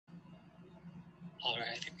All right,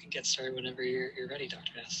 I think we can get started whenever you're ready,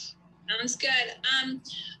 Dr. Ness. Sounds good.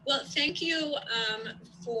 Well, thank you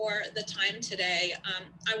for the time today.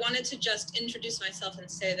 I wanted to just introduce myself and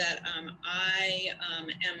say that I am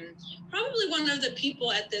probably one of the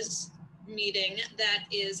people at this meeting that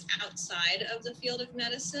is outside of the field of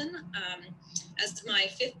medicine. As my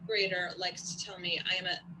fifth grader likes to tell me, I am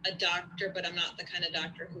a doctor, but I'm not the kind of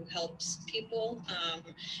doctor who helps people,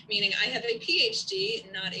 meaning I have a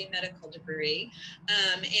PhD, not a medical degree.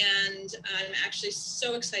 And I'm actually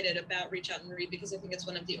so excited about Reach Out and Read because I think it's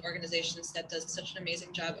one of the organizations that does such an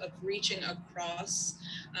amazing job of reaching across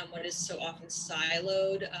what is so often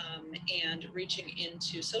siloed and reaching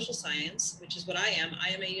into social science, which is what I am. I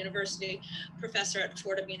am a university professor at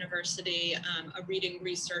Fordham University, a reading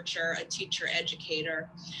researcher, a teacher educator.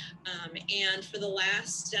 And for the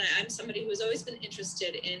last, I'm somebody who's always been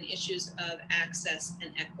interested in issues of access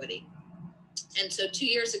and equity. And so 2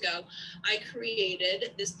 years ago, I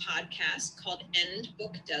created this podcast called End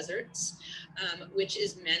Book Deserts, which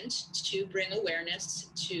is meant to bring awareness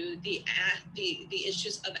to the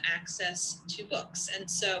issues of access to books. And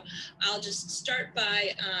so I'll just start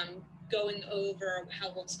by going over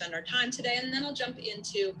how we'll spend our time today, and then I'll jump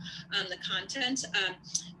into the content.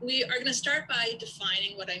 We are going to start by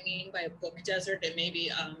defining what I mean by a book desert. It may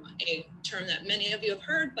be a term that many of you have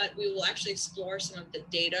heard, but we will actually explore some of the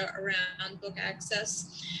data around book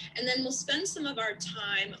access. And then we'll spend some of our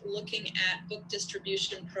time looking at book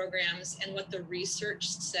distribution programs and what the research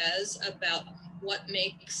says about what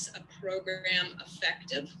makes a program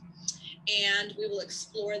effective. And we will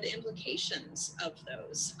explore the implications of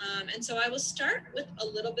those. And so I will start with a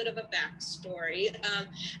little bit of a backstory.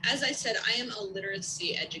 As I said, I am a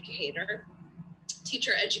literacy educator,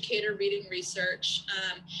 teacher, educator, reading research,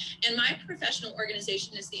 and my professional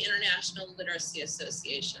organization is the International Literacy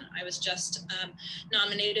Association. I was just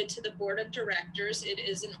nominated to the board of directors. It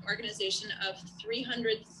is an organization of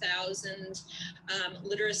 300,000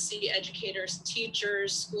 literacy educators,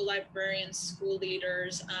 teachers, school librarians, school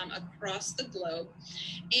leaders across the globe.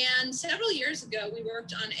 And several years ago, we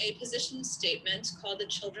worked on a position statement called the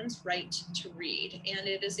Children's Right to Read. And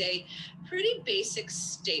it is a pretty basic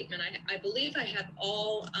statement. I believe I have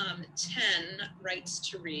all 10 rights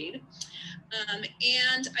to read.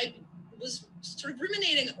 And I was sort of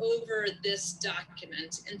ruminating over this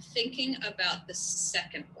document and thinking about the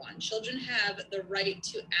second one. Children have the right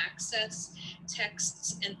to access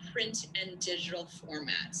texts in print and digital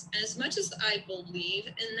formats. And as much as I believe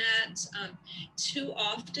in that, too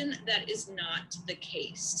often that is not the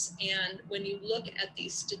case. And when you look at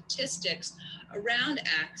these statistics around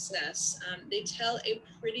access, they tell a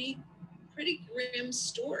pretty grim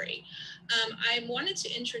story. I wanted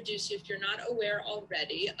to introduce you, if you're not aware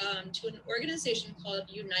already, to an organization called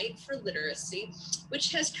Unite for Literacy,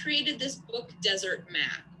 which has created this book desert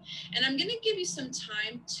map. And I'm going to give you some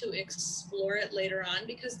time to explore it later on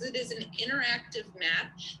because it is an interactive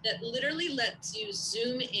map that literally lets you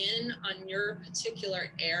zoom in on your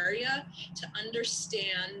particular area to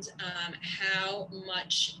understand how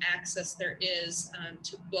much access there is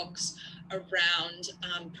to books around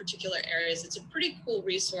particular areas. It's a pretty cool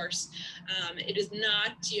resource. It is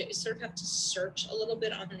not, you sort of have to search a little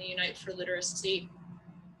bit on the Unite for Literacy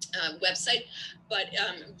website, but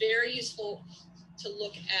very useful to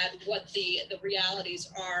look at what the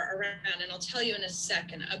realities are around. And I'll tell you in a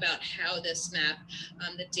second about how this map,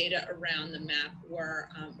 the data around the map were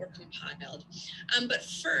compiled. But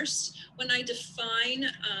first, when I define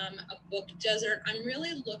a book desert, I'm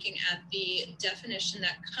really looking at the definition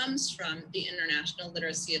that comes from the International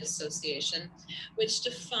Literacy Association, which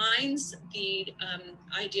defines the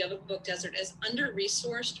idea of a book desert as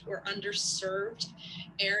under-resourced or underserved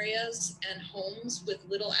areas and homes with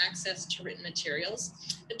little access to written materials.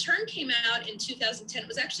 The term came out in 2010. It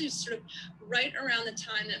was actually sort of right around the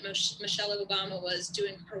time that Michelle Obama was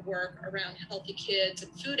doing her work around healthy kids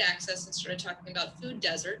and food access and started talking about food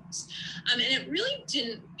deserts. And it really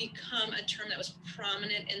didn't become a term that was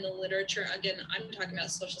prominent in the literature. Again, I'm talking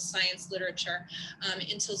about social science literature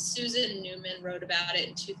until Susan Newman wrote about it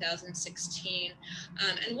in 2016.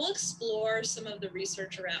 And we'll explore some of the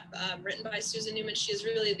research around, written by Susan Newman. She is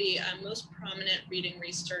really the most prominent reading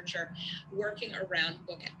researcher working around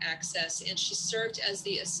book access. And she served as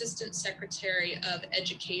the Assistant Secretary of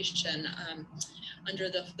Education under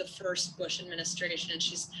the first Bush administration. And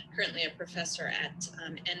she's currently a professor at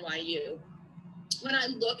NYU. when I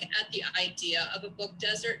look at the idea of a book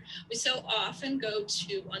desert, we so often go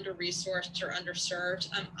to under-resourced or underserved.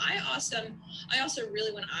 I also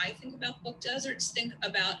really, when I think about book deserts, think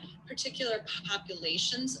about particular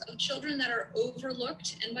populations of children that are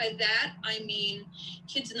overlooked. And by that, I mean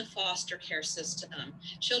kids in the foster care system,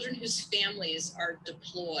 children whose families are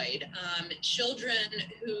deployed, children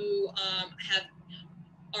who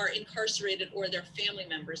are incarcerated or their family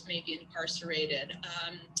members may be incarcerated,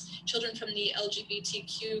 children from the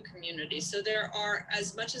LGBTQ community. So there are,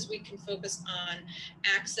 as much as we can focus on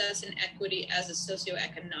access and equity as a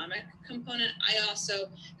socioeconomic component, I also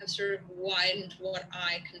have sort of widened what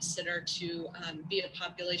I consider to be a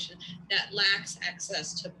population that lacks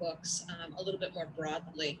access to books a little bit more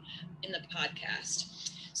broadly in the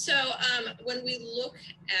podcast. So when we look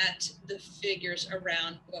at the figures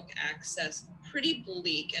around book access, pretty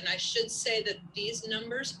bleak. And I should say that these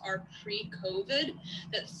numbers are pre-COVID,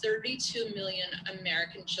 that 32 million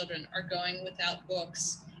American children are going without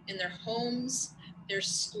books in their homes, their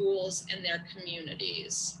schools, and their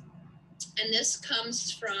communities. And this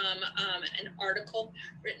comes from an article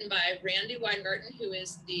written by Randy Weingarten, who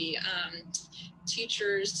is the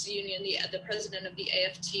teachers union, the president of the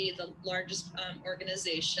AFT, the largest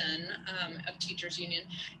organization of teachers union.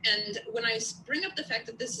 And when I bring up the fact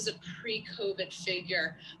that this is a pre-COVID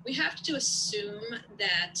figure, we have to assume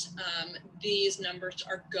that these numbers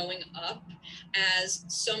are going up as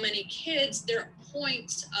so many kids, their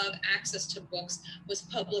point of access to books was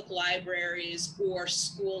public libraries or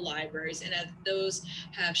school libraries. And as those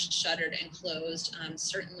have shuttered and closed,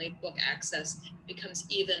 certainly book access becomes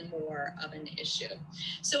even more of an issue.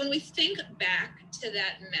 So when we think back to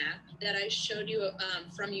that map that I showed you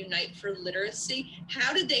from Unite for Literacy,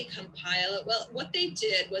 how did they compile it? Well, what they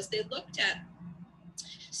did was they looked at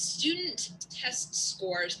student test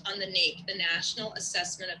scores on the NAEP, the National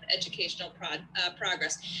Assessment of Educational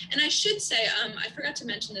Progress. And I should say, I forgot to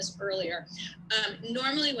mention this earlier,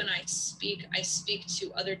 normally when I speak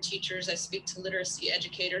to other teachers, I speak to literacy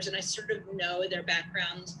educators, and I sort of know their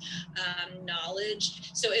background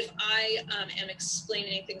knowledge. So if I am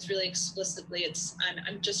explaining things really explicitly,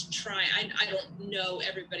 I'm just trying, I don't know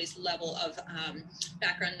everybody's level of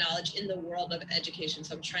background knowledge in the world of education,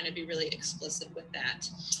 so I'm trying to be really explicit with that.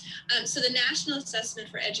 So the National Assessment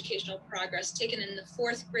for Educational Progress, taken in the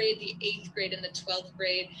 4th grade, the 8th grade, and the 12th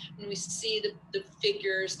grade, when we see the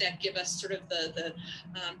figures that give us sort of the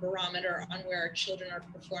barometer on where our children are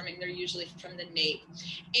performing, they're usually from the NAEP.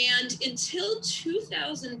 And until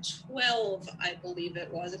 2012, I believe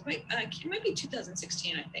it was, it might be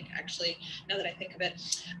 2016, I think, actually, now that I think of it.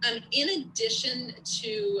 In addition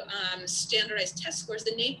to standardized test scores,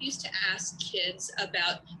 the NAEP used to ask kids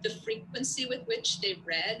about the frequency with which they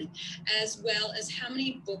read, as well as how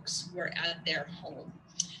many books were at their home.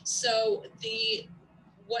 So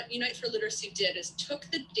what Unite for Literacy did is took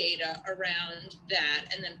the data around that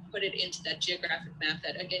and then put it into that geographic map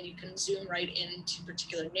that, again, you can zoom right into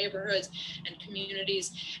particular neighborhoods and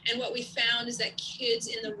communities. And what we found is that kids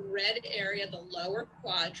in the red area, the lower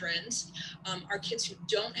quadrant, are kids who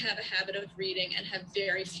don't have a habit of reading and have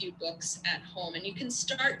very few books at home. And you can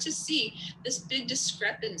start to see this big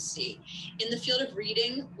discrepancy. In the field of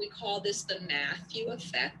reading, we call this the Matthew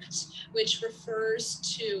effect, which refers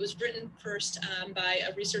to, it was written first by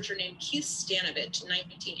a researcher named Keith Stanovich in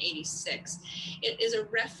 1986. It is a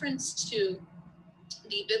reference to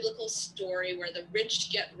the biblical story where the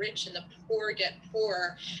rich get rich and the poor get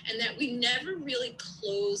poorer, and that we never really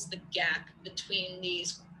close the gap between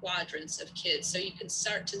these quadrants of kids. So you can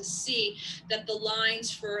start to see that the lines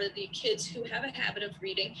for the kids who have a habit of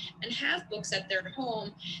reading and have books at their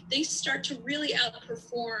home, they start to really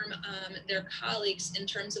outperform their colleagues in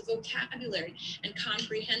terms of vocabulary and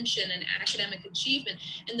comprehension and academic achievement.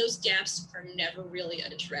 And those gaps are never really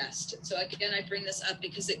addressed. So again, I bring this up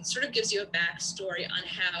because it sort of gives you a backstory on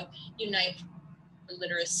how Unite for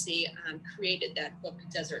Literacy created that book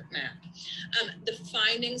desert map. The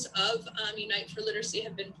findings of Unite for Literacy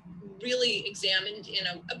have been really examined in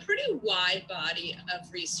a pretty wide body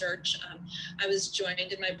of research. I was joined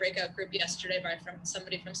in my breakout group yesterday by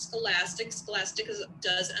somebody from Scholastic. Scholastic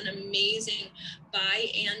does an amazing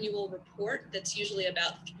biannual report that's usually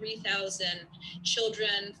about 3,000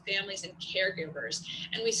 children, families, and caregivers.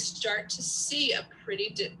 And we start to see a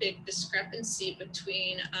pretty big discrepancy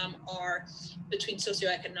between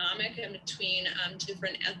socioeconomic and between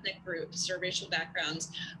different ethnic groups or racial backgrounds,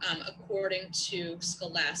 according to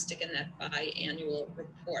Scholastic in that biannual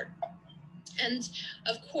report. And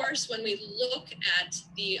of course, when we look at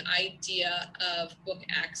the idea of book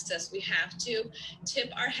access, we have to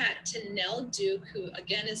tip our hat to Nell Duke, who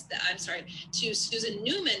again is to Susan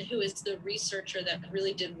Newman, who is the researcher that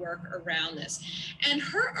really did work around this. And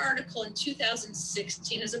her article in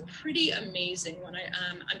 2016 is a pretty amazing one.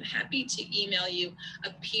 I'm happy to email you a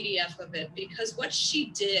PDF of it, because what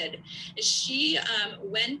she did is she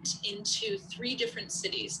went into 3 different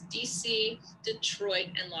cities, DC, Detroit,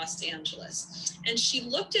 and Los Angeles. And she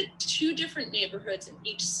looked at 2 different neighborhoods in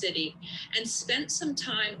each city and spent some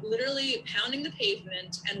time literally pounding the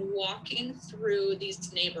pavement and walking through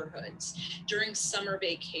these neighborhoods during summer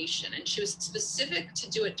vacation. And she was specific to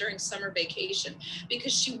do it during summer vacation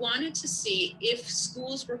because she wanted to see, if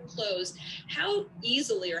schools were closed, how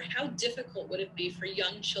easily or how difficult would it be for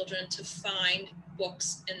young children to find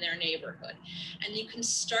books in their neighborhood. And you can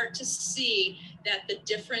start to see that the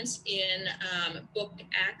difference in book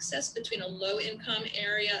access between a low-income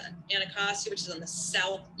area, Anacostia, which is on the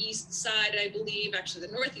southeast side, I believe, actually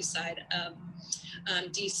the northeast side of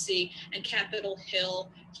DC, and Capitol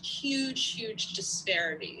Hill, huge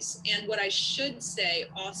disparities. And what I should say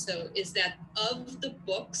also is that of the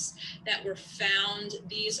books that were found,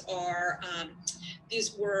 these were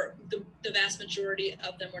the vast majority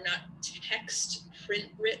of them were not text print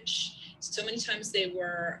rich. So many times they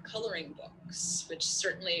were coloring books, which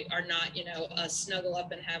certainly are not, snuggle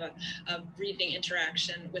up and have a reading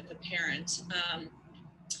interaction with the parent.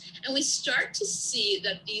 And we start to see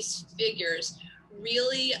that these figures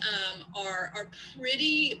really are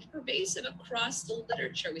pretty pervasive across the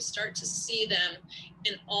literature. We start to see them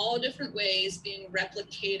in all different ways being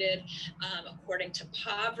replicated according to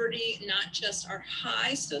poverty, not just our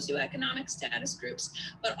high socioeconomic status groups,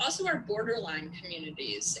 but also our borderline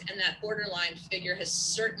communities. And that borderline figure has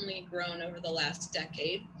certainly grown over the last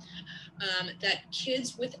decade. That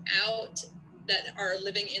kids that are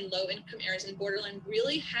living in low-income areas and borderline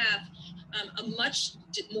really have a much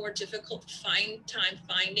more difficult time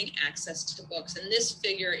finding access to books. And this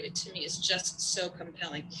figure, to me, is just so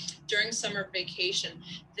compelling. During summer vacation,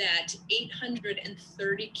 that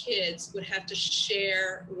 830 kids would have to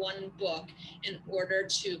share one book in order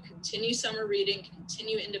to continue summer reading,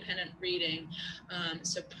 continue independent reading.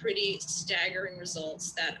 So pretty staggering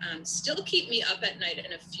results that still keep me up at night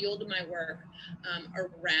and have fueled my work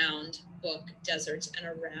around book deserts and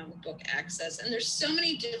around book access. And there's so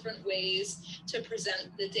many different ways to present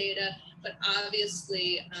the data, but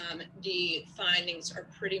obviously the findings are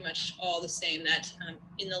pretty much all the same, that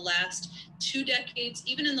in the last 2 decades,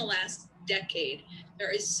 even in the last decade,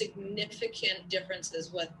 there is significant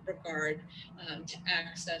differences with regard to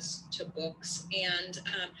access to books. And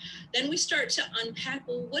then we start to unpack,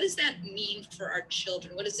 well, what does that mean for our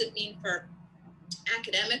children? What does it mean for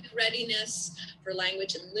academic readiness, for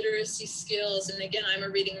language and literacy skills? And again, I'm a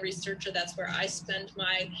reading researcher. That's where I spend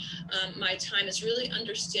my time, is really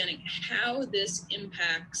understanding how this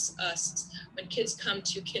impacts us when kids come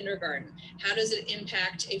to kindergarten. How does it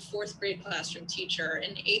impact a 4th grade classroom teacher,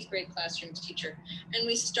 an 8th grade classroom teacher? And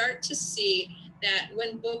we start to see that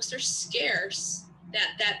when books are scarce,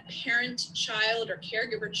 that parent-child or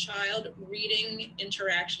caregiver-child reading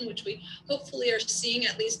interaction, which we hopefully are seeing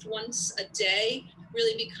at least once a day,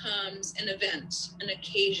 really becomes an event, an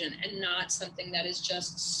occasion, and not something that is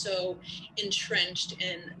just so entrenched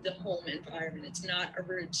in the home environment. It's not a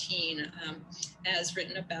routine as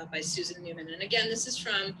written about by Susan Newman. And again, this is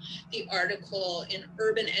from the article in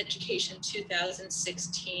Urban Education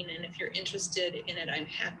 2016. And if you're interested in it, I'm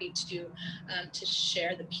happy to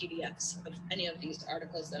share the PDFs of any of these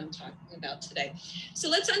articles that I'm talking about today. So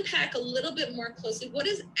let's unpack a little bit more closely. What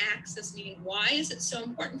does access mean? Why is it so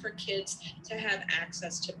important for kids to have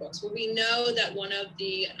access to books? Well, we know that one of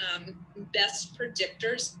the best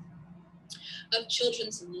predictors of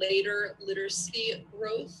children's later literacy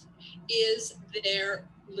growth is their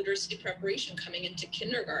literacy preparation coming into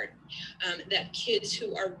kindergarten. That kids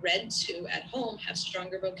who are read to at home have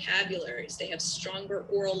stronger vocabularies, they have stronger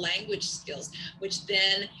oral language skills, which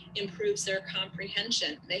then improves their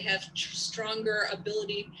comprehension. They have stronger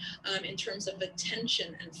ability in terms of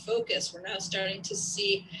attention and focus. We're now starting to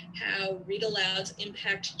see how read alouds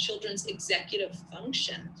impact children's executive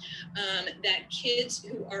function. That kids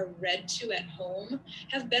who are read to at home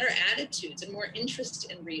have better attitudes and more interest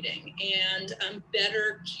in reading, and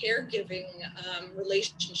better caregiving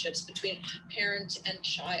relationships between parent and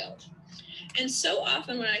child. And so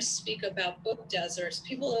often when I speak about book deserts,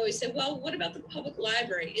 people always say, well, what about the public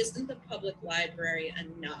library? Isn't the public library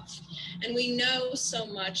enough? And we know so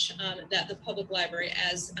much that the public library,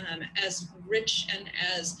 as rich and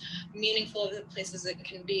as meaningful of a place as it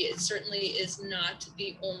can be, it certainly is not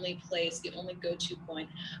the only place, the only go-to point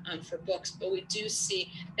for books. But we do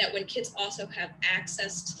see that when kids also have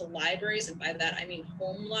access to libraries, and by that I mean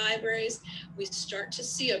home libraries, we start to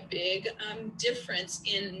see a big difference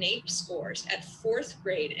in NAEP scores at 4th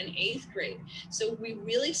grade and 8th grade. So we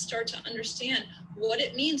really start to understand what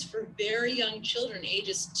it means for very young children,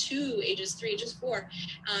 ages 2, ages 3, ages 4,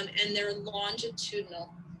 and their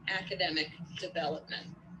longitudinal academic development.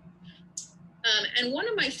 And one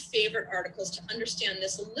of my favorite articles to understand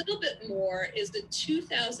this a little bit more is the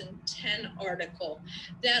 2010 article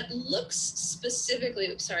that looks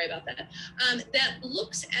specifically, sorry about that, that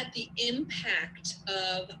looks at the impact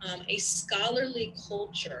of a scholarly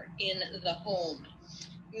culture in the home,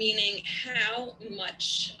 meaning how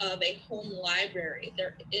much of a home library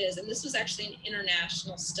there is. And this was actually an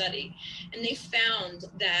international study. And they found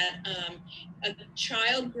that a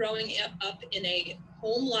child growing up in a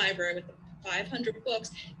home library with 500 books,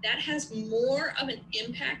 that has more of an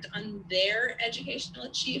impact on their educational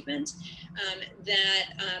achievement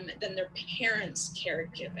than their parents'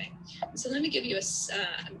 caregiving. So let me give you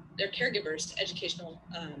their caregivers' educational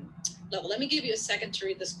level. Let me give you a second to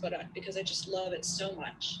read this quote out because I just love it so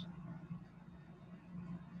much.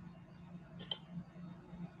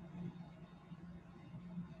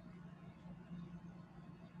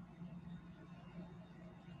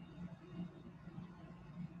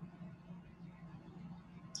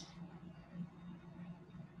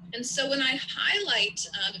 And so when I highlight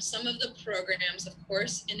some of the programs, of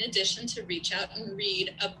course, in addition to Reach Out and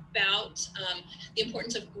Read about the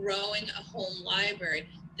importance of growing a home library,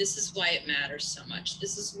 this is why it matters so much.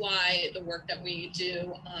 This is why the work that we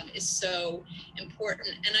do is so important.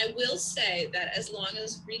 And I will say that as long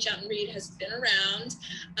as Reach Out and Read has been around,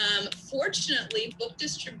 fortunately, book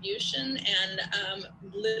distribution and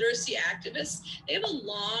literacy activists, they have a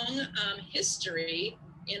long history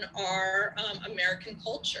in our American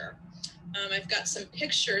culture. I've got some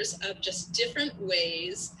pictures of just different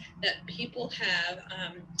ways that people have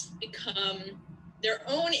become their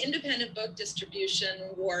own independent book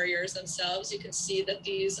distribution warriors themselves. You can see that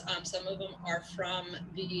these, some of them are from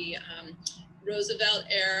the Roosevelt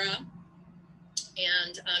era.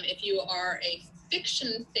 And if you are a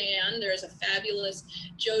fiction fan, there's a fabulous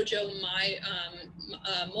Jojo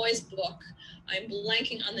Moyes book. I'm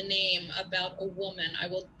blanking on the name, about a woman. I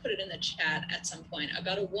will put it in the chat at some point,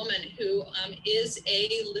 about a woman who is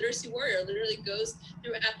a literacy warrior, literally goes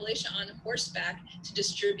through Appalachia on horseback to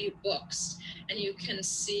distribute books. And you can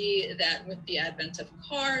see that with the advent of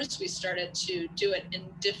cars, we started to do it in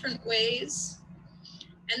different ways.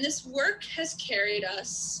 And this work has carried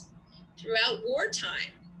us throughout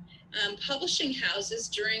wartime. Publishing houses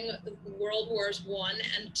during World Wars I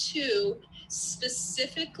and II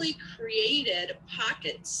specifically created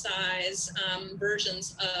pocket-size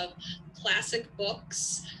versions of classic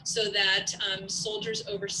books so that soldiers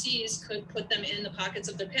overseas could put them in the pockets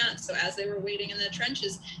of their pants. So as they were waiting in the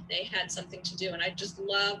trenches, they had something to do. And I just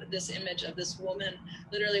love this image of this woman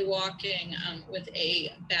literally walking with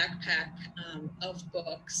a backpack of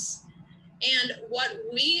books. And what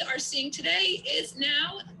we are seeing today is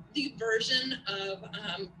now the version of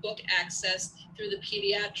book access through the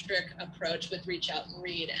pediatric approach with Reach Out and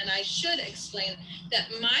Read. And I should explain that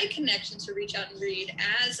my connection to Reach Out and Read,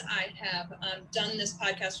 as I have done this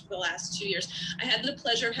podcast for the last 2 years, I had the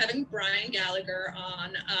pleasure of having Brian Gallagher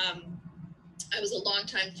on. I was a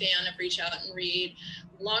longtime fan of Reach Out and Read,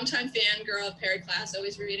 longtime fangirl of Perry Class,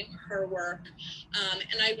 always reading her work.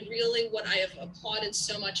 And I really, what I have applauded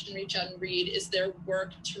so much in Reach Out and Read is their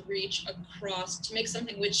work to reach across, to make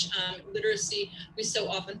something which literacy, we so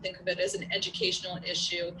often think of it as an educational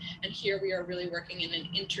issue. And here we are really working in an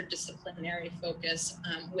interdisciplinary focus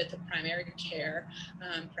with the primary care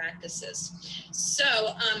practices.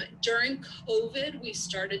 So during COVID, we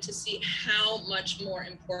started to see how much more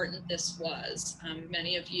important this was.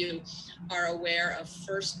 Many of you are aware of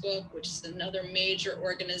First Book, which is another major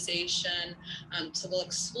organization. So we'll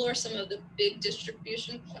explore some of the big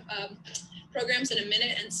distribution programs in a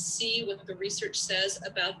minute and see what the research says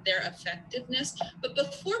about their effectiveness. But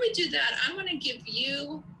before we do that, I want to give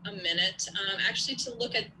you a minute actually to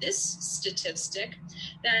look at this statistic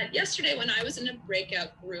that yesterday when I was in a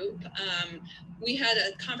breakout group, we had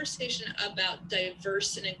a conversation about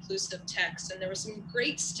diverse and inclusive text, and there were some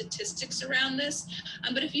great statistics around this.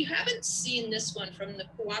 But if you haven't seen this one from the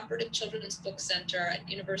Cooperative Children's Book Center at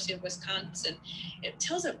University of Wisconsin, it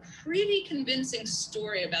tells a pretty convincing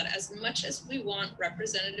story about as much as we want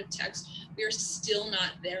representative text, we are still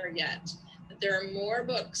not there yet. There are more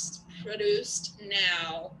books produced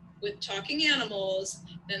now with talking animals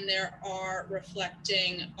than there are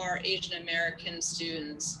reflecting our Asian American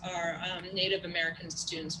students, our Native American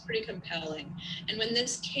students. Pretty compelling. And when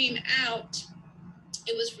this came out,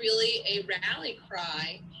 it was really a rally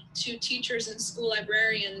cry to teachers and school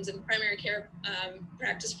librarians and primary care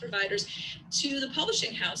practice providers to the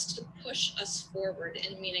publishing house to push us forward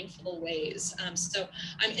in meaningful ways. So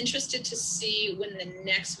I'm interested to see when the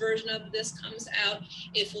next version of this comes out,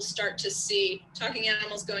 if we'll start to see talking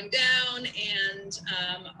animals going down and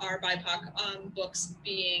our BIPOC books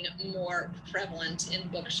being more prevalent in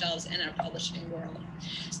bookshelves and our publishing world.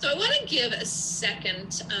 So I want to give a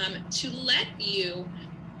second to let you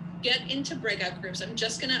get into breakout groups. I'm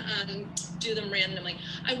just gonna do them randomly.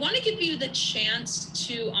 I want to give you the chance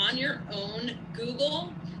to, on your own,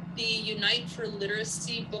 Google the Unite for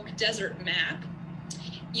Literacy Book Desert Map.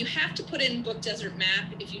 You have to put in Book Desert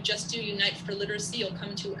Map. If you just do Unite for Literacy, you'll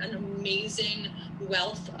come to an amazing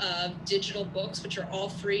wealth of digital books, which are all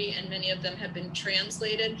free, and many of them have been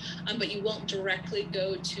translated, but you won't directly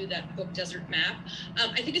go to that Book Desert Map.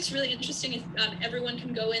 I think it's really interesting if everyone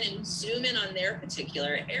can go in and zoom in on their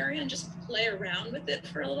particular area and just play around with it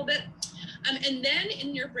for a little bit. And then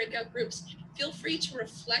in your breakout groups, feel free to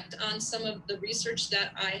reflect on some of the research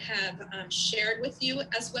that I have shared with you,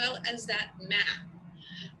 as well as that map.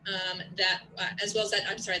 As well as that,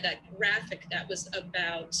 I'm sorry, that graphic that was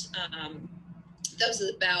about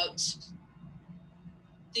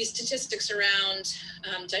these statistics around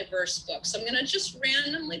diverse books. So I'm going to just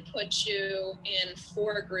randomly put you in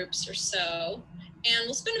 4 groups or so, and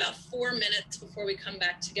we'll spend about 4 minutes before we come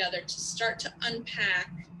back together to start to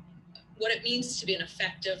unpack what it means to be an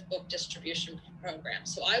effective book distribution program.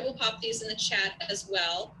 So I will pop these in the chat as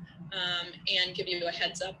well and give you a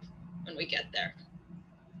heads up when we get there.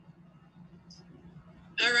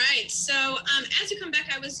 All right, so as you come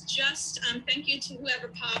back, I was just, thank you to whoever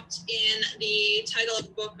popped in the title of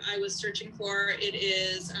the book I was searching for. It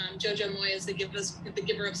is Jojo Moyes, the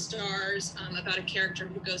Giver of Stars, about a character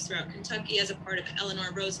who goes throughout Kentucky as a part of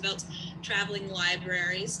Eleanor Roosevelt's traveling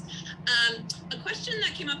libraries. A question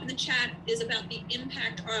that came up in the chat is about the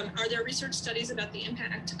impact, are there research studies about the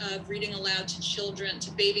impact of reading aloud to children,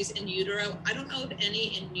 to babies in utero? I don't know of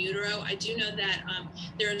any in utero. I do know that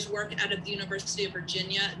there is work out of the University of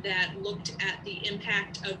Virginia that looked at the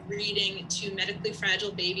impact of reading to medically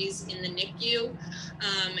fragile babies in the NICU,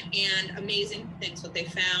 and amazing things what they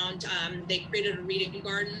found. They created a reading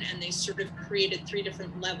garden, and they sort of created 3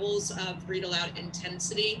 different levels of read aloud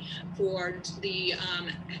intensity for the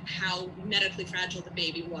how medically fragile the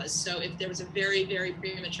baby was. So if there was a very, very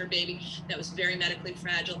premature baby that was very medically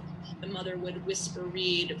fragile, the mother would whisper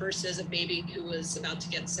read versus a baby who was about to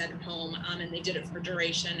get sent home, and they did it for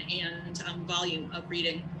duration and volume of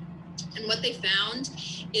reading. And what they found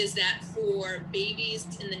is that for babies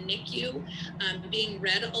in the NICU, being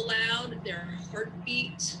read aloud, their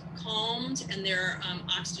heartbeat calmed and their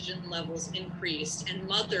oxygen levels increased. And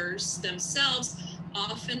mothers themselves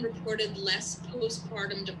often reported less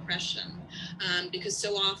postpartum depression, because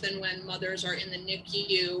so often when mothers are in the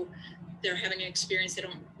NICU, they're having an experience,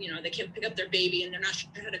 they can't pick up their baby, and they're not sure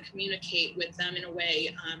how to communicate with them in a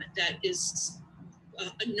way that is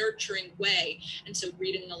a nurturing way. And so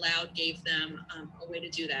reading aloud gave them a way to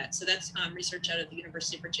do that. So that's research out of the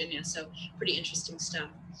University of Virginia. So pretty interesting stuff.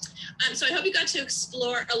 So I hope you got to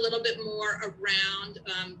explore a little bit more around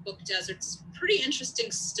book deserts. Pretty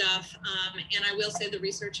interesting stuff. And I will say the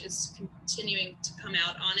research is continuing to come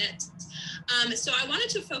out on it. So I wanted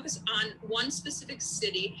to focus on one specific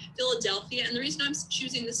city, Philadelphia. And the reason I'm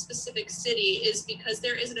choosing this specific city is because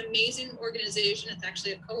there is an amazing organization. It's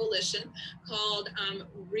actually a coalition called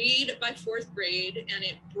Read by 4th Grade, and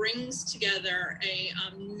it brings together a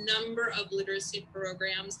number of literacy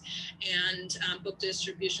programs and book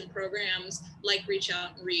distribution programs like Reach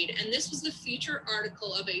Out and Read. And this was the feature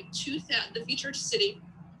article of the featured city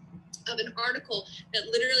of an article that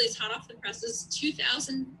literally is hot off the presses,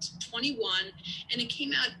 2021, and it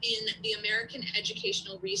came out in the American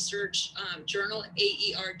Educational Research Journal,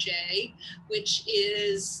 AERJ, which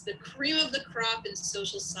is the cream of the crop in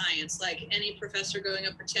social science. Like any professor going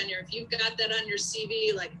up for tenure, if you've got that on your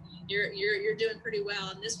CV, like You're doing pretty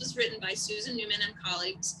well. And this was written by Susan Newman and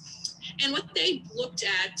colleagues. And what they looked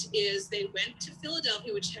at is they went to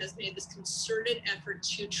Philadelphia, which has made this concerted effort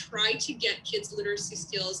to try to get kids' literacy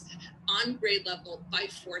skills on grade level by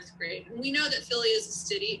 4th grade. And we know that Philly is a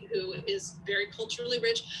city who is very culturally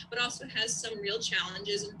rich, but also has some real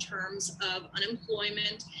challenges in terms of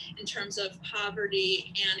unemployment, in terms of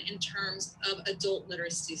poverty, and in terms of adult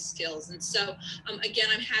literacy skills. And so, again,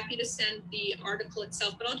 I'm happy to send the article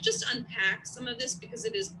itself, but I'll just unpack some of this because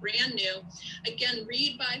it is brand new. Again,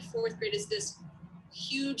 Read by 4th grade is this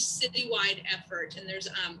huge citywide effort, and there's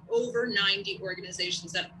over 90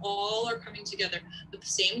 organizations that all are coming together with the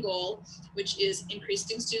same goal, which is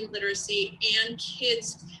increasing student literacy and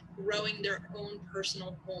kids growing their own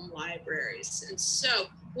personal home libraries. And so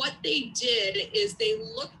what they did is they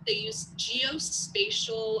used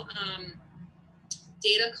geospatial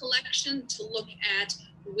data collection to look at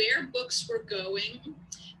where books were going.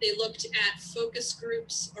 They looked at focus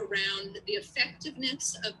groups around the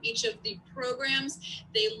effectiveness of each of the programs.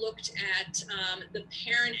 They looked at the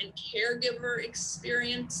parent and caregiver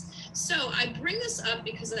experience. So I bring this up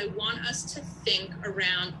because I want us to think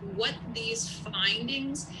around what these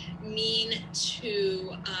findings mean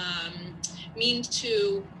to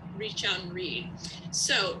reach out and read.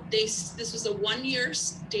 So this was a 1-year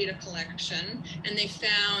data collection, and they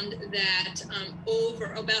found that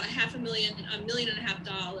over about $1.5 million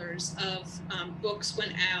of books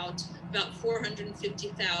went out, about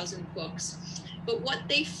 450,000 books. But what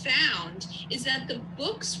they found is that the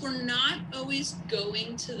books were not always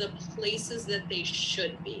going to the places that they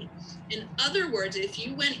should be. In other words, if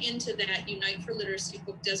you went into that Unite for Literacy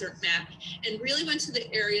Book Desert map and really went to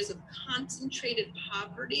the areas of concentrated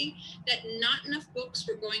poverty, that not enough books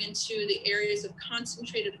were going into the areas of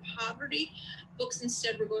concentrated poverty. Books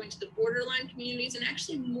instead were going to the borderline communities, and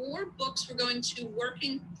actually more books were going to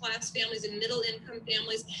working class families and middle income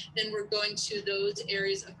families than were going to those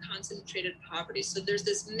areas of concentrated poverty. So there's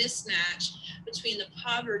this mismatch between the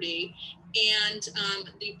poverty and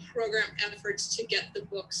the program efforts to get the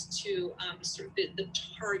books to sort of the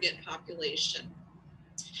target population.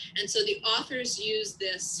 And so the authors use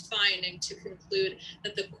this finding to conclude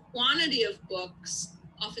that the quantity of books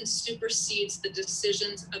often supersedes the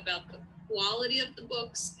decisions about the quality of the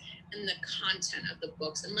books and the content of the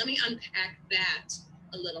books. And let me unpack that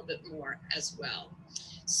a little bit more as well.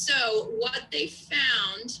 So what they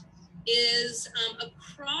found is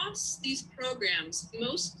across these programs,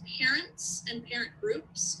 most parents and parent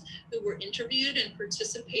groups who were interviewed and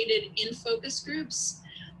participated in focus groups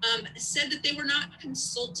said that they were not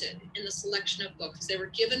consulted in the selection of books. They were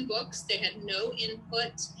given books, they had no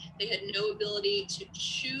input, they had no ability to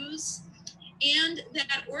choose, and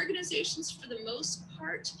that organizations, for the most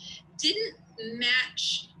part, didn't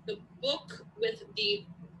match the book with the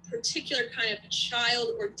particular kind of child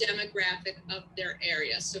or demographic of their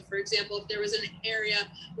area. So for example, if there was an area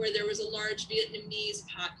where there was a large Vietnamese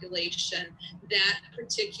population, that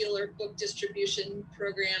particular book distribution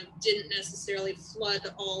program didn't necessarily flood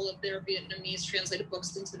all of their Vietnamese translated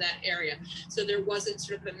books into that area. So there wasn't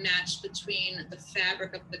sort of a match between the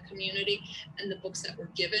fabric of the community and the books that were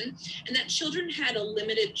given, and that children had a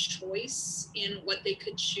limited choice in what they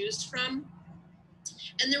could choose from.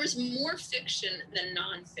 And there was more fiction than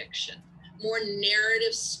nonfiction, more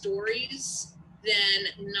narrative stories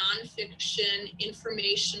than nonfiction,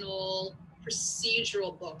 informational,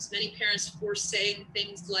 procedural books. Many parents were saying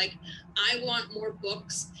things like, I want more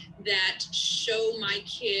books that show my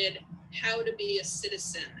kid how to be a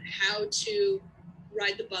citizen, how to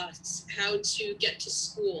ride the bus, how to get to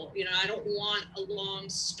school. You know, I don't want a long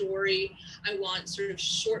story. I want sort of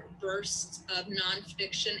short bursts of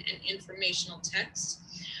nonfiction and informational text.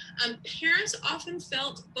 Parents often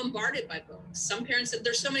felt bombarded by books. Some parents said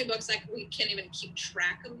there's so many books, like we can't even keep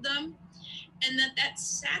track of them. And that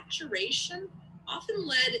saturation often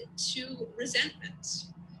led to resentment.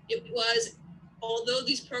 It was, although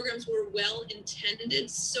these programs were well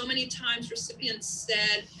intended, so many times recipients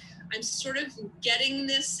said, I'm sort of getting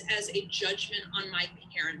this as a judgment on my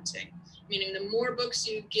parenting. Meaning the more books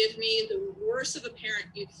you give me, the worse of a parent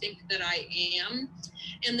you think that I am.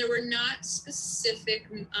 And there were not specific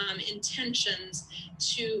intentions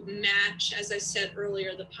to match, as I said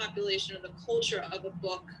earlier, the population or the culture of a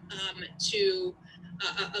book to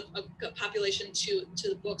a population to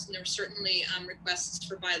the books. And there were certainly requests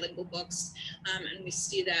for bilingual books, and we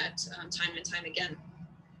see that time and time again.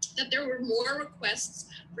 That there were more requests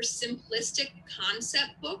for simplistic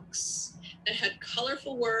concept books that had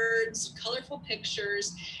colorful words, colorful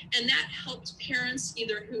pictures, and that helped parents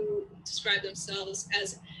either who describe themselves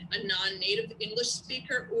as a non-native English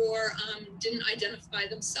speaker or didn't identify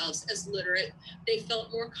themselves as literate. They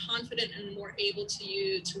felt more confident and more able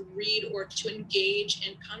to read or to engage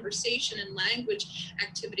in conversation and language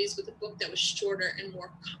activities with a book that was shorter and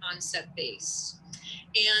more concept-based.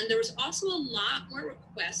 And there was also a lot more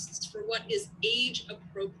requests for what is age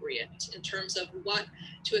appropriate in terms of what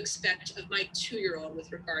to expect of my 2-year-old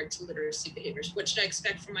with regard to literacy behaviors. What should I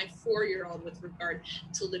expect from my 4-year-old with regard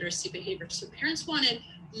to literacy behaviors? So parents wanted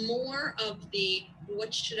more of the,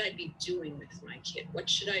 what should I be doing with my kid? What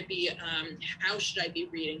should I be, how should I be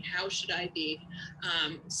reading? How should I be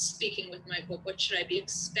speaking with my book? What should I be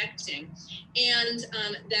expecting? And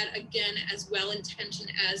that, again, as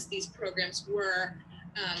well-intentioned as these programs were,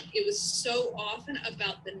 it was so often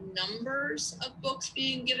about the numbers of books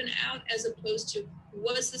being given out as opposed to,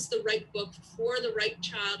 was this the right book for the right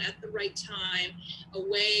child at the right time, a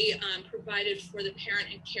way provided for the parent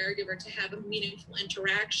and caregiver to have a meaningful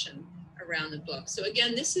interaction around the book. So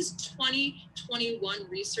again, this is 2021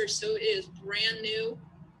 research, so it is brand new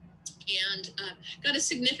and got a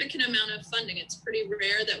significant amount of funding. It's pretty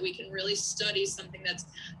rare that we can really study something that's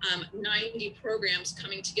 90 programs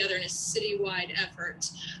coming together in a citywide effort.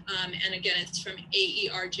 And again, it's from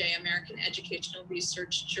AERJ, American Educational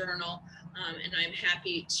Research Journal. And I'm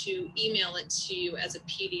happy to email it to you as a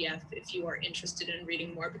PDF if you are interested in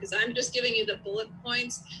reading more, because I'm just giving you the bullet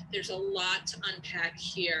points. There's a lot to unpack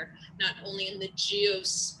here, not only in the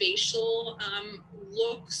geospatial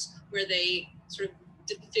looks where they sort of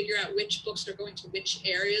to figure out which books are going to which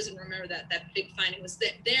areas. And remember that big finding was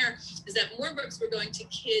that there is that more books were going to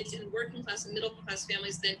kids in working class and middle class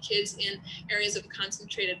families than kids in areas of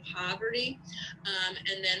concentrated poverty.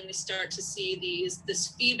 And then we start to see this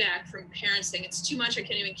feedback from parents saying it's too much, I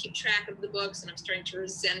can't even keep track of the books, and I'm starting to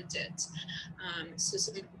resent it. So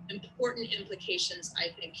some important implications, I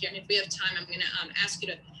think, here. And if we have time, I'm going to ask you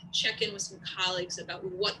to check in with some colleagues about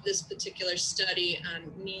what this particular study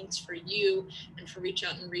means for you and for Reach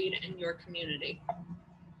Out and Read in your community.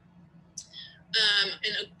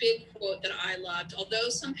 And a big quote that I loved: although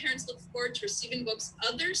some parents look forward to receiving books,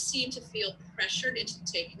 others seem to feel pressured into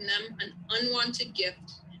taking them, an unwanted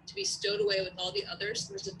gift to be stowed away with all the others.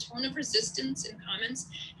 There's a tone of resistance in comments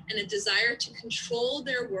and a desire to control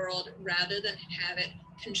their world rather than have it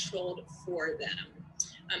controlled for them.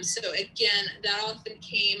 So again, that often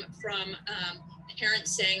came from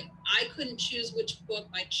parents saying, I couldn't choose which book,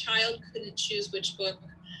 my child couldn't choose which book.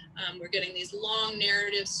 We're getting these long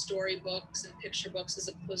narrative story books and picture books as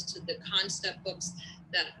opposed to the concept books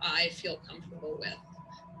that I feel comfortable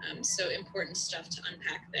with. So important stuff to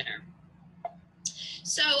unpack there.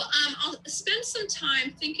 So I'll spend some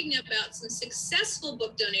time thinking about some successful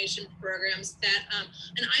book donation programs that,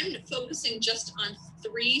 and I'm focusing just on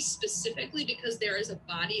 3 specifically because there is a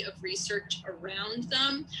body of research around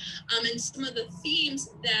them. And some of the themes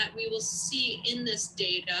that we will see in this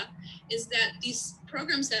data is that these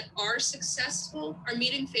programs that are successful are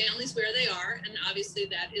meeting families where they are. And obviously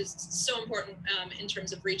that is so important in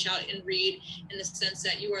terms of Reach Out and Read, in the sense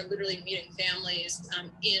that you are literally meeting families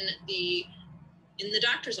in the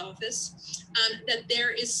doctor's office, that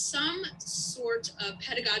there is some sort of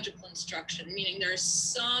pedagogical instruction, meaning there is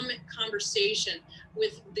some conversation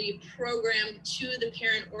with the program to the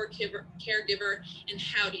parent or caregiver in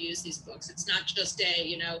how to use these books. It's not just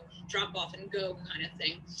a, drop off and go kind of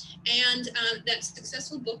thing. And that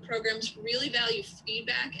successful book programs really value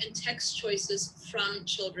feedback and text choices from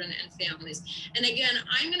children and families. And again,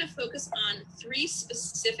 I'm going to focus on 3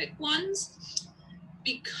 specific ones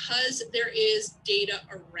because there is data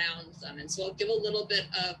around them. And so I'll give a little bit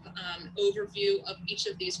of overview of each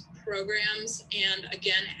of these programs. And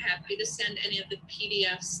again, happy to send any of the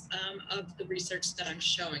PDFs of the research that I'm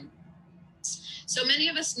showing. So many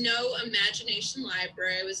of us know Imagination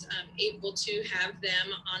Library. I was able to have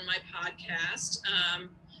them on my podcast.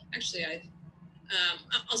 Actually,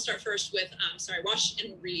 I'll start first with, Wash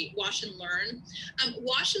and Learn.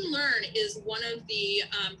 Wash and Learn is one of the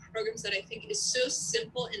programs that I think is so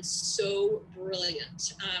simple and so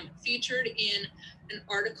brilliant. Featured in an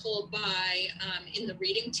article by, in the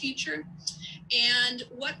Reading Teacher. And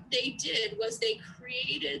what they did was they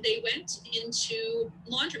went into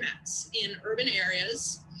laundromats in urban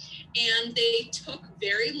areas, And they took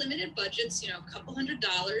very limited budgets, a couple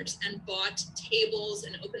 $100s, and bought tables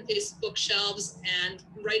and open-faced bookshelves and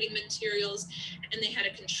writing materials. And they had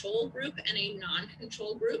a control group and a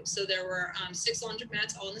non-control group. So there were 6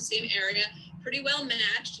 laundromats all in the same area, pretty well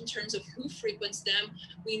matched in terms of who frequents them.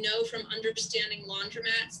 We know from understanding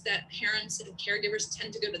laundromats that parents and caregivers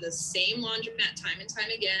tend to go to the same laundromat time and time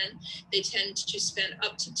again. They tend to spend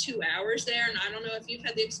up to 2 hours there. And I don't know if you've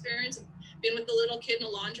had the experience of being with a little kid in a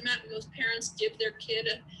laundromat. Most parents give their kid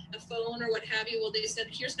a phone or what have you. Well, they said,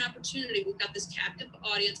 here's an opportunity. We've got this captive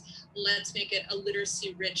audience. Let's make it a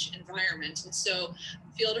literacy-rich environment. And so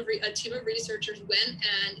a team of researchers went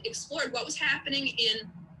and explored what was happening in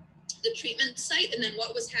the treatment site and then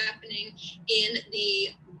what was happening in the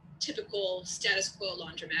typical status quo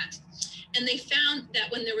laundromat. And they found that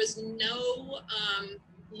when there was no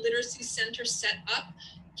literacy center set up,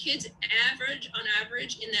 kids on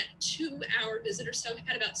average in that 2-hour visit or so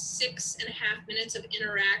had about 6.5 minutes of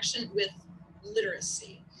interaction with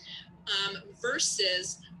literacy,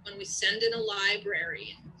 versus when we send in a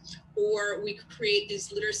library or we create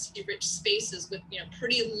these literacy-rich spaces with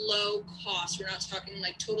pretty low cost. We're not talking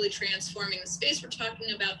like totally transforming the space. We're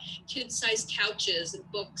talking about kid-sized couches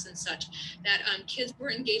and books and such. That kids were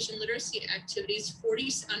engaged in literacy activities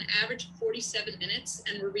on average 47 minutes,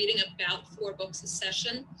 and were reading about 4 books a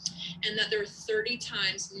session, and that there were 30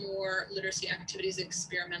 times more literacy activities in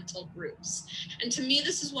experimental groups. And to me,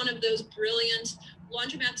 this is one of those brilliant.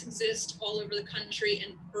 Laundromats exist all over the country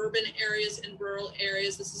in urban areas and rural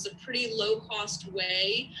areas. This is a pretty low cost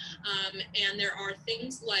way. And there are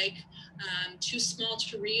things like Too Small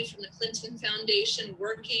to Read from the Clinton Foundation,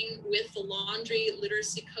 working with the Laundry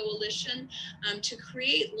Literacy Coalition to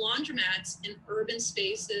create laundromats in urban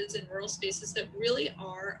spaces and rural spaces that really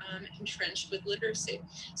are entrenched with literacy.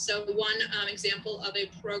 So one example of a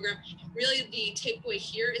program, really the takeaway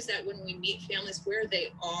here is that when we meet families where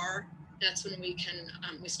they are, that's when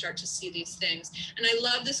we start to see these things. And I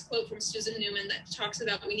love this quote from Susan Newman that talks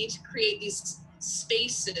about we need to create these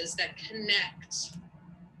spaces that connect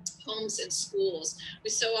homes and schools.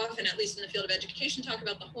 We so often, at least in the field of education, talk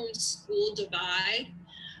about the home-school divide.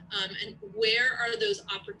 And where are those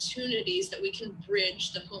opportunities that we can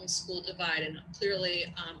bridge the home-school divide? And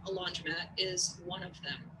clearly a laundromat is one of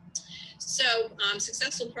them. So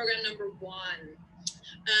successful program number 1.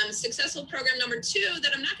 Successful program number 2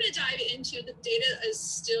 that I'm not going to dive into, the data is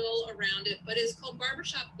still around it, but is called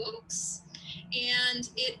Barbershop Books. And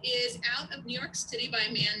it is out of New York City by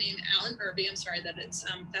a man named Alan Irby. I'm sorry that it's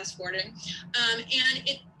fast forwarding. And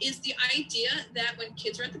it is the idea that when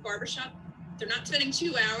kids are at the barbershop, they're not spending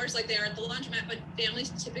 2 hours like they are at the laundromat, but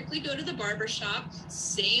families typically go to the barbershop,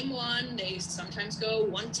 same one. They sometimes go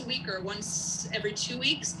once a week or once every 2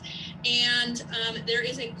 weeks. And there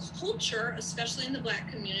is a culture, especially in the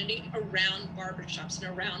Black community, around barbershops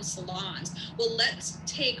and around salons. Well, let's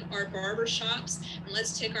take our barbershops and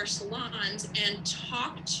let's take our salons and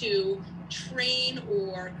talk to, train,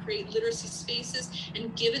 or create literacy spaces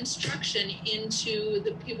and give instruction into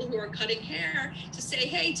the people who are cutting hair to say,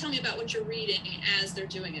 hey, tell me about what you're reading as they're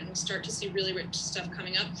doing it. And we start to see really rich stuff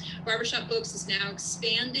coming up. Barbershop Books is now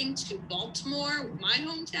expanding to Baltimore, my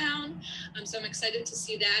hometown. So I'm excited to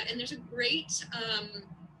see that. And there's a great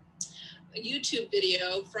YouTube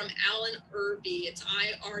video from Alan Irby, it's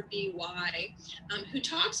I-R-B-Y, who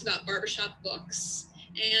talks about barbershop books.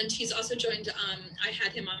 And he's also joined, I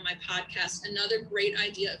had him on my podcast, another great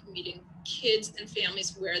idea of meeting kids and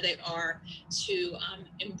families where they are to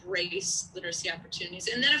embrace literacy opportunities.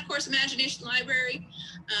 And then, of course, Imagination Library.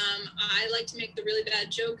 I like to make the really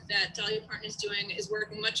bad joke that Dahlia Parton is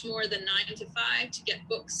working much more than 9 to 5 to get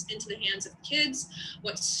books into the hands of kids.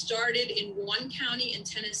 What started in one county in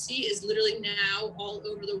Tennessee is literally now all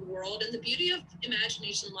over the world. And the beauty of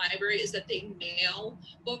Imagination Library is that they mail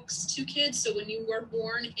books to kids. So when you were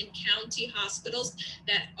born in county hospitals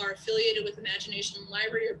that are affiliated with Imagination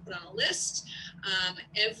Library, you're put on a list.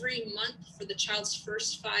 Every month for the child's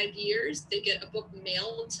first 5 years, they get a book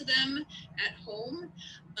mailed to them at home.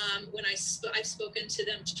 When I've spoken to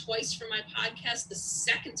them twice for my podcast. The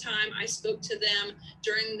second time I spoke to them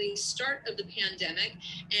during the start of the pandemic.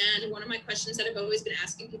 And one of my questions that I've always been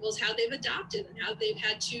asking people is how they've adopted and how they've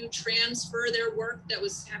had to transfer their work that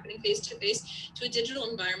was happening face to face to a digital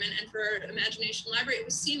environment. And for Imagination Library, it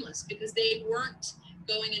was seamless because they weren't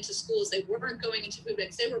going into schools. They weren't going into food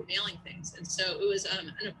banks, they were mailing things. And so it was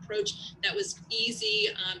an approach that was easy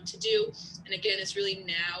to do. And again, it's really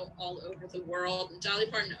now all over the world. And Dolly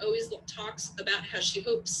Parton always talks about how she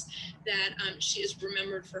hopes that she is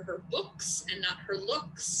remembered for her books and not her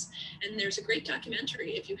looks. And there's a great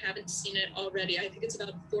documentary, if you haven't seen it already, I think it's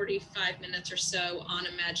about 45 minutes or so on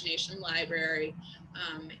Imagination Library.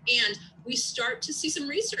 And we start to see some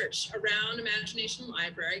research around Imagination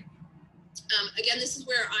Library. Again, this is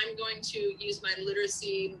where I'm going to use my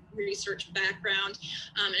literacy research background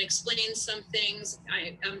and explain some things.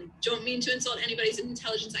 I don't mean to insult anybody's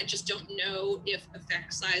intelligence. I just don't know if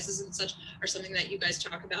effect sizes and such are something that you guys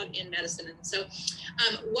talk about in medicine. And so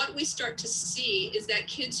what we start to see is that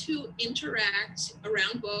kids who interact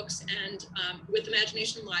around books and with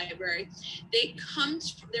Imagination Library, they come,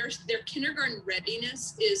 their kindergarten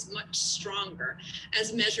readiness is much stronger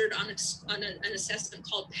as measured on an assessment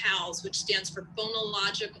called PALS, which stands for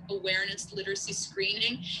Phonologic Awareness Literacy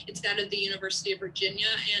Screening. It's out of the University of Virginia,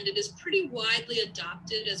 and it is pretty widely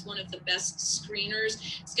adopted as one of the best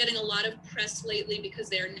screeners. It's getting a lot of press lately because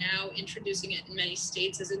they are now introducing it in many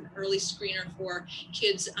states as an early screener for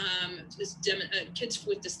kids, kids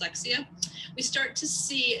with dyslexia. We start to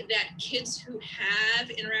see that kids who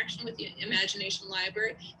have interaction with the Imagination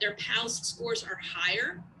Library, their PALS scores are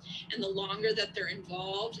higher. And the longer that they're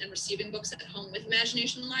involved and receiving books at home with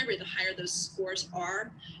Imagination Library, the higher those scores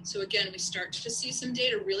are. So again, we start to see some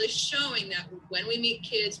data really showing that when we meet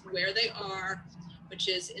kids where they are, which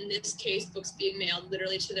is in this case, books being mailed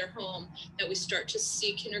literally to their home, that we start to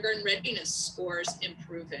see kindergarten readiness scores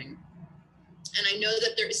improving. And I know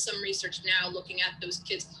that there is some research now looking at those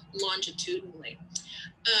kids longitudinally.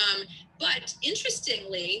 But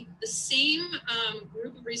interestingly, the same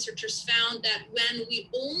group of researchers found that when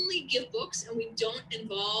we only give books and we don't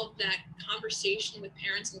involve that conversation with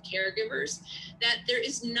parents and caregivers, that there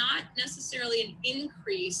is not necessarily an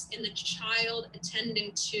increase in the child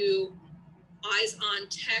attending to eyes on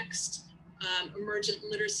text, emergent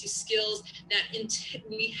literacy skills, that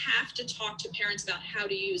we have to talk to parents about how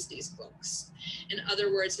to use these books. In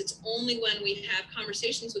other words, it's only when we have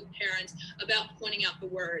conversations with parents about pointing out the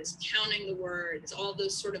words, counting the words, all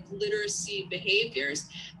those sort of literacy behaviors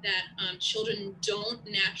that children don't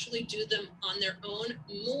naturally do them on their own,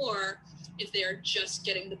 more if they're just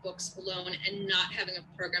getting the books alone and not having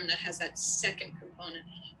a program that has that second component,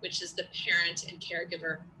 which is the parent and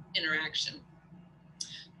caregiver interaction.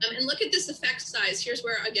 And look at this effect size. Here's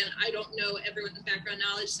where, again, I don't know everyone's background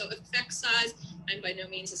knowledge. So effect size, I'm by no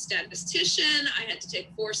means a statistician. I had to take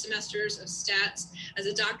 4 semesters of stats as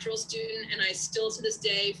a doctoral student, and I still to this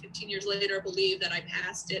day, 15 years later, believe that I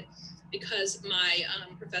passed it because my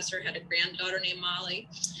professor had a granddaughter named Molly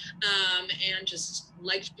and just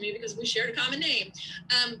liked me because we shared a common name.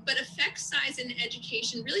 But effect size in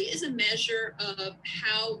education really is a measure of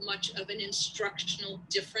how much of an instructional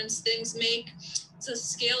difference things make. It's a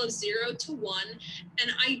scale of 0 to 1,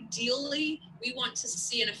 and ideally we want to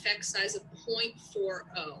see an effect size of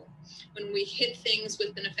 0.40. When we hit things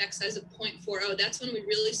with an effect size of 0.40, that's when we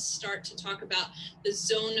really start to talk about the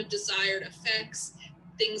zone of desired effects,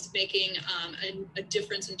 things making a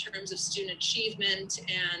difference in terms of student achievement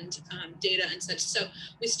and data and such. So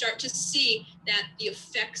we start to see that the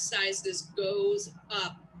effect sizes goes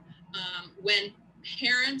up when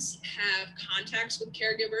parents have contacts with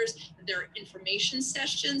caregivers. There are information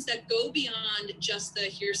sessions that go beyond just the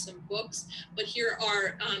here's some books, but here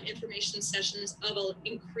are information sessions of an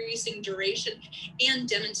increasing duration and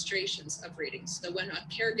demonstrations of reading. So when a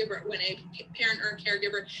caregiver, when a parent or a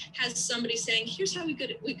caregiver has somebody saying, here's how we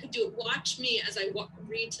could do it, watch me as I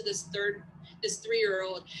read to this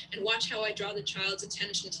 3-year-old and watch how I draw the child's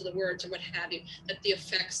attention to the words or what have you, that the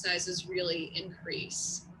effect sizes really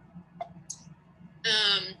increase.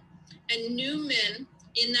 And Newman,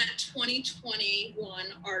 in that 2021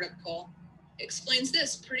 article, explains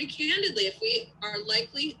this pretty candidly. If we are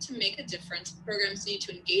likely to make a difference, programs need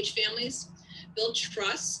to engage families, build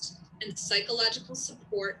trust, and psychological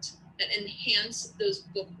support that enhance those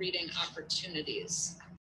book reading opportunities.